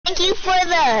thank you for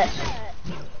the,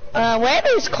 whatever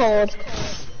it's called.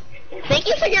 Thank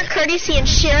you for your courtesy in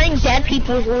sharing dead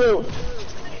people's loot.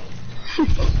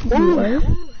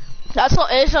 That's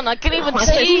what it is, and I can't even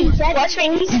see. Watch me,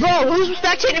 bro, who's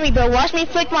spectating me, bro? Watch me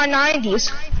flick my 90s.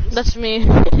 That's me.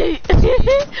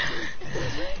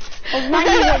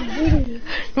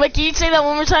 Wait, can you say that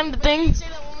one more time, the thing?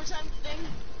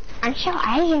 I'm so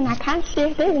Asian, I can't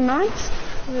see this much.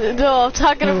 No, I'm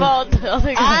talking about the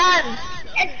other guy.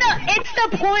 It's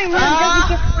the point where it doesn't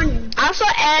get funny. I'm so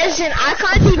Asian, I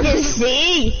can't even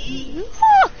see.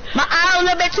 My eye a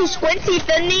little bit too squinty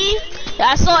for me.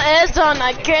 I saw Ed's on,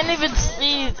 I can't even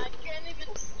see.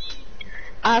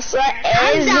 I saw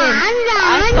Asian.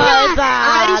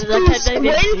 I saw too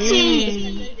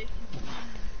squinty.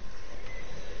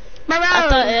 I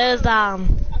thought Ed's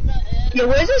on. Yo,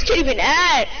 where's this kid even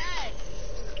at?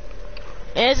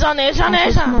 It's on.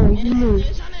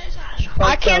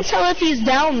 I can't tell if he's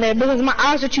down there because my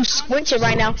eyes are too squinted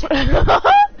right now.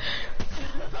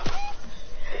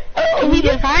 Oh, he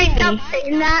behind me.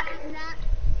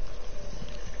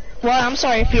 Well, I'm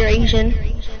sorry if you're Asian.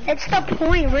 It's the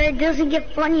point where it doesn't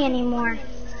get funny anymore.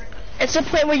 It's the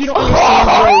point where you don't understand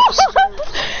jokes.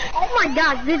 Oh my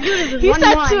god, this dude is He's 1-1.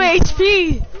 at 2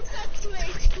 HP.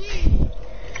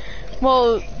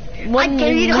 Well, one.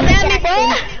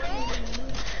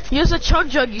 Use a chug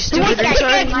jug, you stupid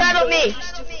retard. Me.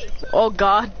 Oh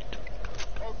god.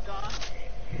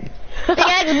 The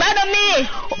guy's mad at me.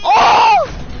 Oh!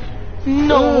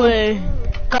 No way.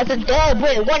 Cause the dead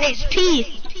with 1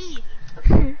 HP.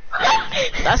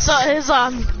 That's not his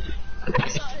on.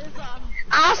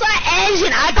 I saw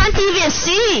Asian. I can't even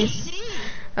see.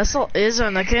 That's not his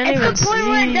on. I can't even It's the point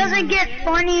where it see. doesn't get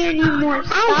funny anymore.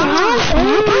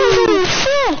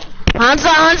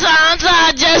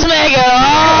 Hansa, just make it.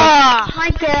 Oh! My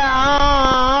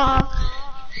god.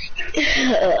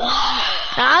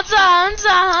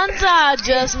 Hansa,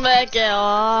 just make it.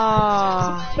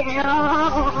 Oh!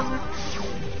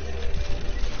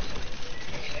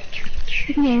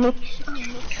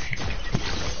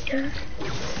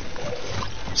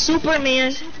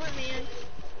 Superman.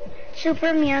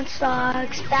 Superman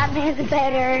sucks. Batman's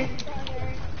better.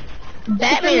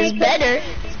 Batman is better.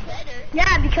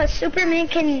 Yeah, because Superman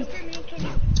can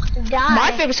die.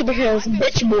 My favorite superhero is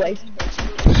Bitch Boy.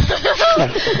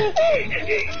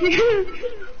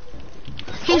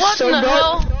 He's What so in the dope.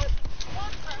 hell?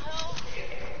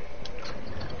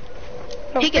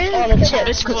 He gets all the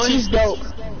chips because he's dope.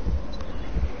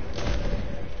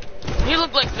 You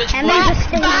look like bitch And boy. they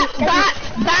just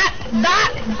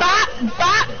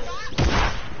Bop.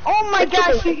 oh my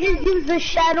gosh, you just used the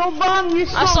shadow bomb. You're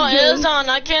so I saw gay. his on.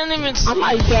 I can't even see. I'm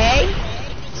not gay.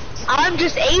 I'm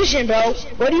just Asian, bro.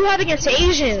 What do you have against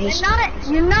Asians?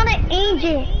 You're not an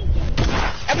agent.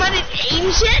 Am I an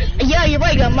Asian? Yeah, you're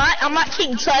right. I'm not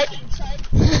King Tut.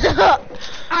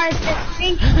 Alright,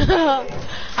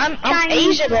 I'm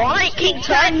Asian, bro. I ain't King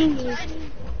Tut.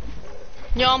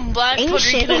 Yo, I'm black, Puerto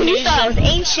Ancient. Rican, and Who thought I was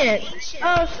Asian. ancient?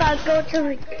 Oh, so I'll go to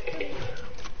the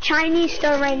Chinese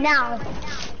store right now.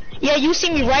 Yeah, you see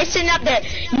me right sitting up there.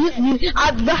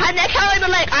 Behind that counter,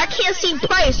 I'm like, I can't see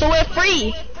price, so we're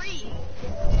free.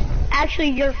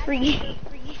 Actually, you're free.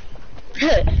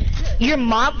 Your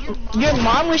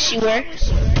mom wish you were.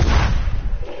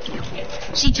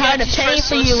 She tired of paying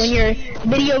for you in your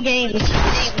video games.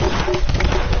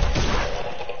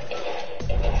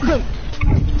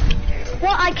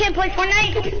 Well, I can't play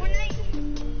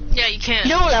Fortnite. Yeah, you can't.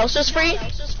 You know what else is free?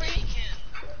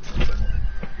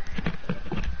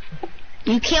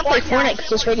 You can't play Fortnite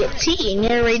because it's rated T and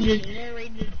you're rated.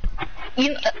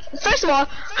 First of all,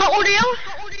 how old are you?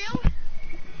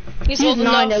 He's old 9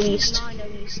 enough. at least.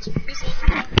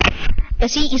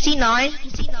 Is he 9?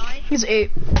 He's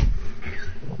 8.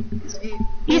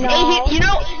 He's 8.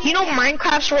 You know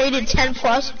Minecraft's rated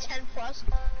 10+.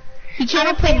 You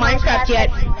can't play Minecraft yet.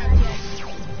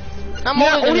 I'm You're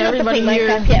not older old than enough to play everybody here.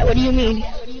 Minecraft yet. What do you mean?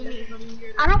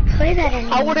 I don't play that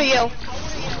anymore. How old are you?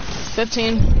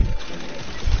 15.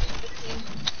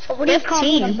 So what do you call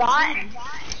me, a 15? bot?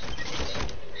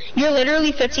 You're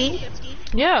literally 15?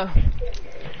 Yeah.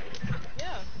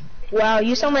 Wow,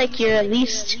 you sound like you're at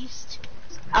least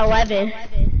 11.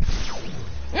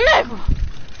 Never.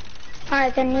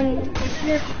 Alright, then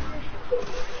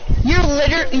You're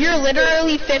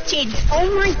literally 15. oh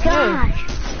my gosh.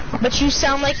 But you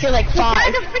sound like you're like 5.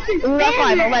 You're the freaking Not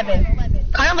 5, fan. 11.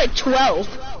 Kind of like 12.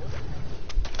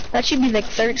 That should be like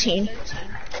 13.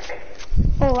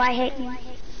 Oh, I hate you.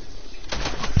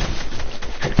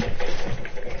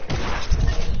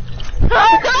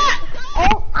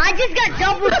 Oh, I just got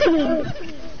double teamed.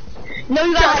 No,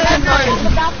 you gotta Let's not talk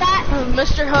talk about that.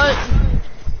 Mr. Hut.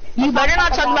 You better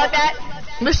not talk about that.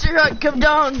 Mr. Hut, come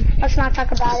down. Let's not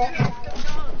talk about it.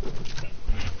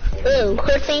 Ooh,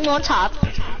 hood theme on top.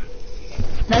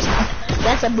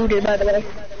 That's a booty, by the way.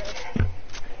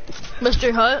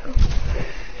 Mr. Hut.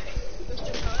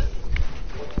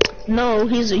 No,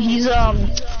 his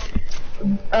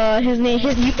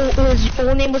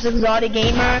full name was Exotic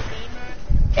Gamer,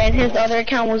 and his other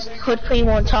account was Hood Fame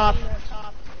on top.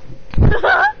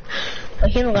 But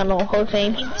he don't got no Hood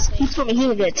Fame. He told me he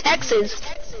was in Texas.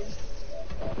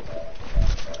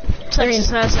 Texas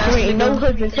has There ain't no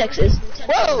hoods in Texas.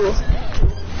 Whoa!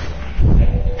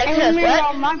 Texas has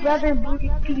what? My brother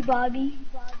booted Peabody.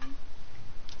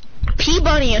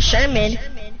 Peabody and Sherman.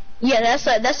 Yeah,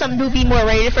 that's some doofy more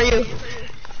rated for you.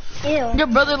 Ew. Your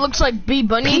brother looks like B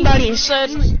Bunny. Peabody said.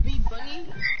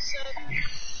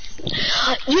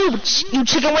 You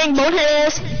chicken wing bonehead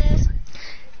ass.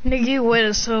 Nigga, you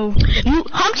wait so. You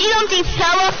Humpty Dumpty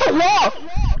fell off the wall.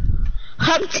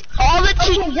 All the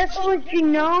Just to let you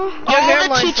know. all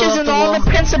the teachers and all the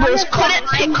principals couldn't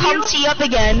pick Humpty up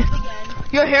again.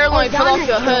 Your hairline fell off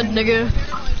your head, nigga.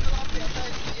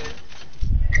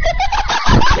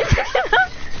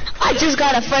 I just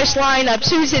got a fresh lineup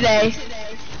too today.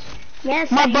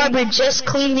 Yes, My barber just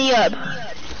cleaned me up.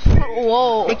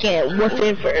 Whoa. I can't whoop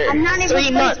it for I'm not even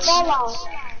 3 months. Fallout.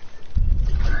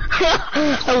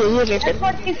 I was looking for That's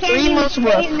what you can't 3 even months say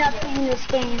worth. nothing in this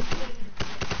game.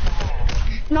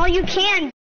 No, you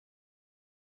can.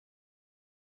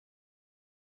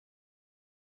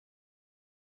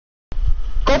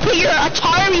 Go put your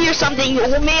Atari or something, you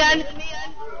old man.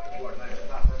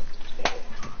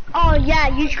 Oh yeah,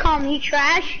 you just call me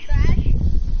trash.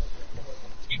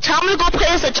 Tell him to go play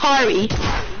his Atari.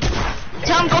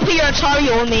 Tell him go play your Atari,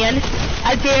 old man.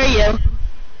 I dare you.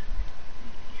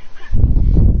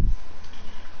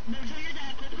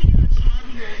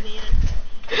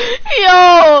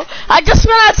 Yo, I just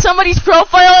went at somebody's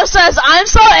profile that says, I'm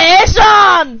so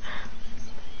Asian!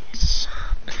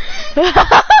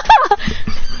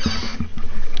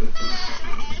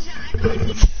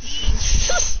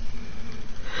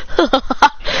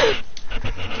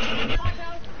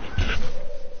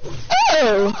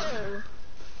 Oh!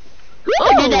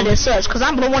 Whoever did that is sus, cause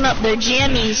I'm blowing up their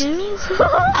jammies.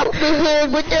 Out the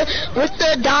hood with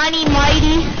the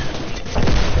dynamite.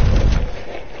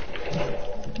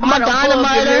 My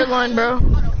dynamite. hairline, bro.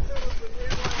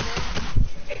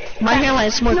 My hairline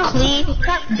is more clean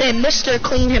than Mr.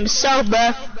 Clean himself,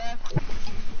 bruh.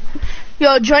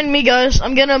 Yo, join me, guys.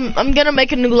 I'm gonna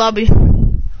make a new lobby.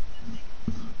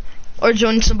 Or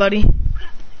join somebody.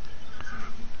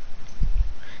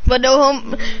 But no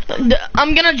homo.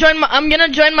 I'm gonna join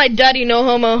my daddy. No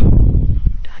homo.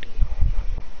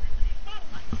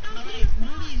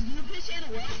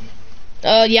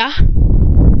 Yeah.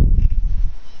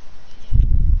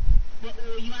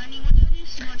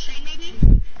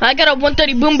 I got a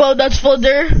 130 boombo that's full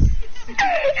there.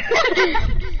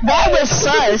 That was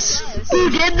sus. Who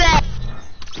did that?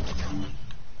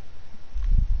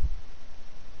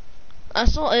 I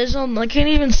saw Islam. I can't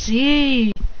even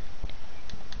see.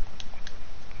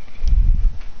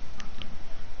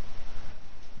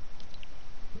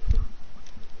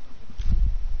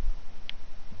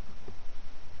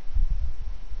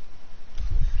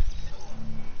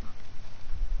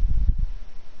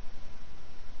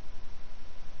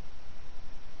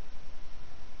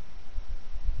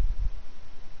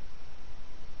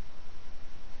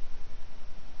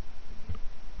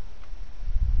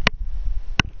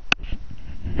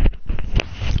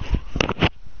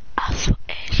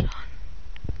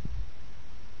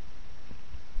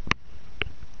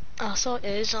 I saw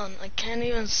Asian. I can't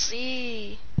even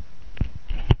see.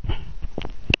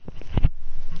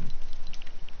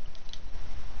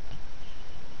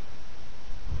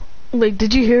 Wait,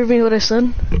 did you hear me what I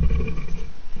said?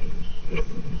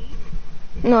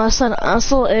 No, I said I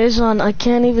saw Asian. I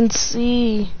can't even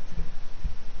see.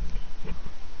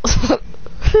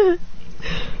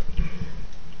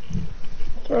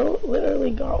 Throat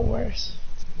literally got worse.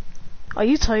 Are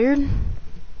you tired?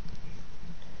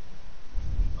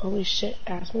 Holy shit,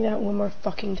 ask me that one more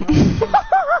fucking time.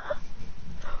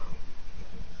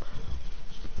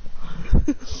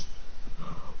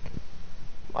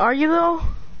 Are you though?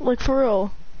 Like for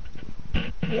real?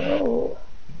 No.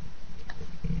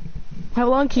 How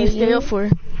long can you stay up for?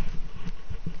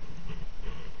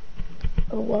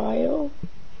 A while?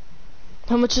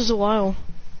 How much is a while?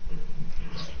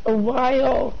 A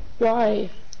while.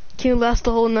 Why? Can you last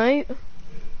the whole night?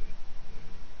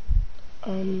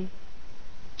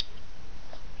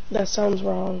 That sounds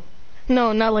wrong.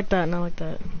 No, not like that, not like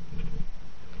that.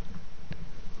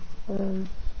 I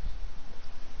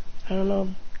don't know,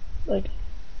 like,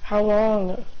 how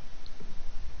long?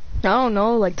 I don't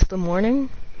know, like to the morning.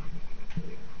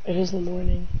 It is the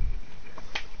morning.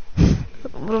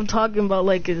 What I'm talking about,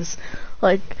 like, is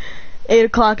like 8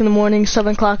 o'clock in the morning,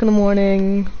 7 o'clock in the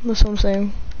morning. That's what I'm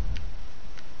saying.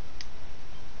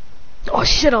 Oh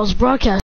shit, I was broadcasting.